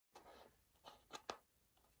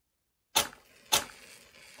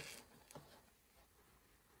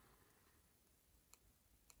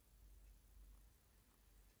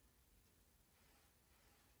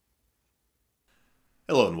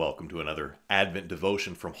Hello and welcome to another Advent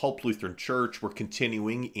devotion from Hope Lutheran Church. We're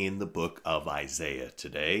continuing in the book of Isaiah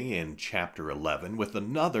today in chapter 11 with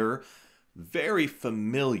another very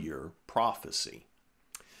familiar prophecy.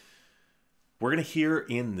 We're going to hear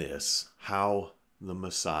in this how the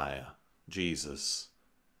Messiah, Jesus,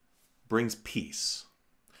 brings peace.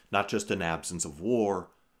 Not just an absence of war,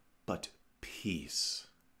 but peace.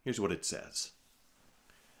 Here's what it says.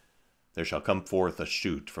 There shall come forth a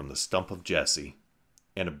shoot from the stump of Jesse,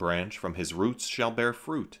 and a branch from his roots shall bear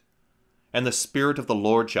fruit. And the Spirit of the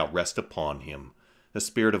Lord shall rest upon him, the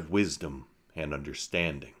Spirit of wisdom and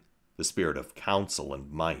understanding, the Spirit of counsel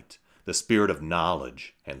and might, the Spirit of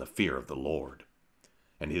knowledge and the fear of the Lord.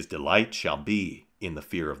 And his delight shall be in the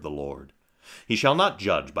fear of the Lord. He shall not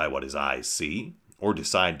judge by what his eyes see, or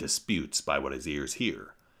decide disputes by what his ears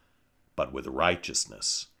hear. But with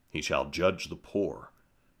righteousness he shall judge the poor,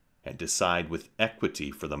 and decide with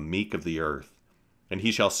equity for the meek of the earth. And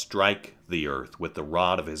he shall strike the earth with the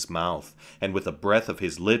rod of his mouth, and with the breath of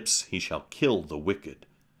his lips he shall kill the wicked.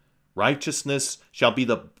 Righteousness shall be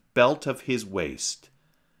the belt of his waist,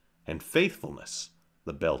 and faithfulness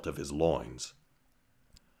the belt of his loins.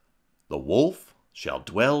 The wolf shall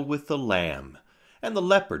dwell with the lamb, and the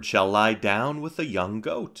leopard shall lie down with the young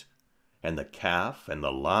goat, and the calf and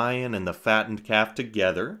the lion and the fattened calf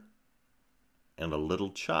together, and a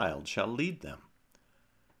little child shall lead them.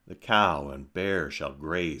 The cow and bear shall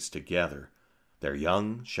graze together, their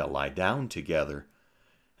young shall lie down together,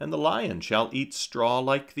 and the lion shall eat straw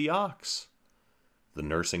like the ox. The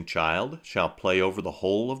nursing child shall play over the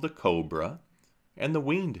hole of the cobra, and the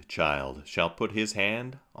weaned child shall put his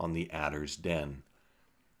hand on the adder's den.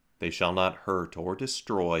 They shall not hurt or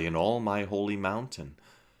destroy in all my holy mountain,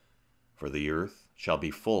 for the earth shall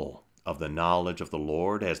be full of the knowledge of the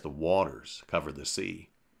Lord as the waters cover the sea.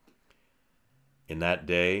 In that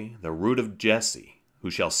day the root of Jesse,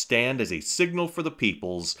 who shall stand as a signal for the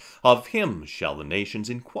peoples, of him shall the nations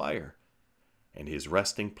inquire, and his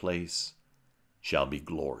resting place shall be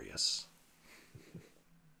glorious.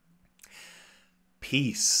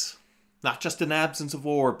 Peace. Not just an absence of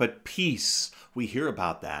war, but peace. We hear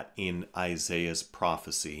about that in Isaiah's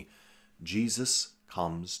prophecy. Jesus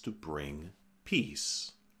comes to bring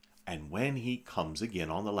peace. And when he comes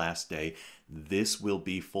again on the last day, this will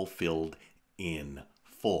be fulfilled in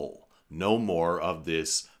full. No more of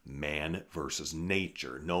this man versus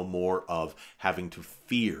nature. No more of having to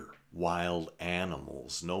fear wild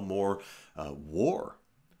animals. No more war.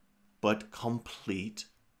 But complete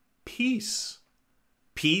peace.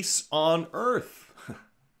 Peace on earth.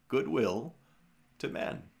 Goodwill to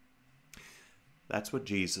men. That's what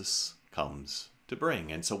Jesus comes to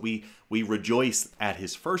bring. And so we rejoice at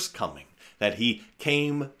his first coming, that he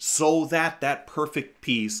came so that that perfect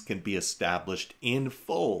peace can be established in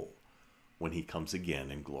full when he comes again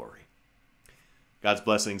in glory. God's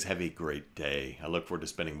blessings. Have a great day. I look forward to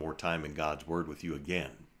spending more time in God's Word with you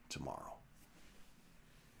again tomorrow.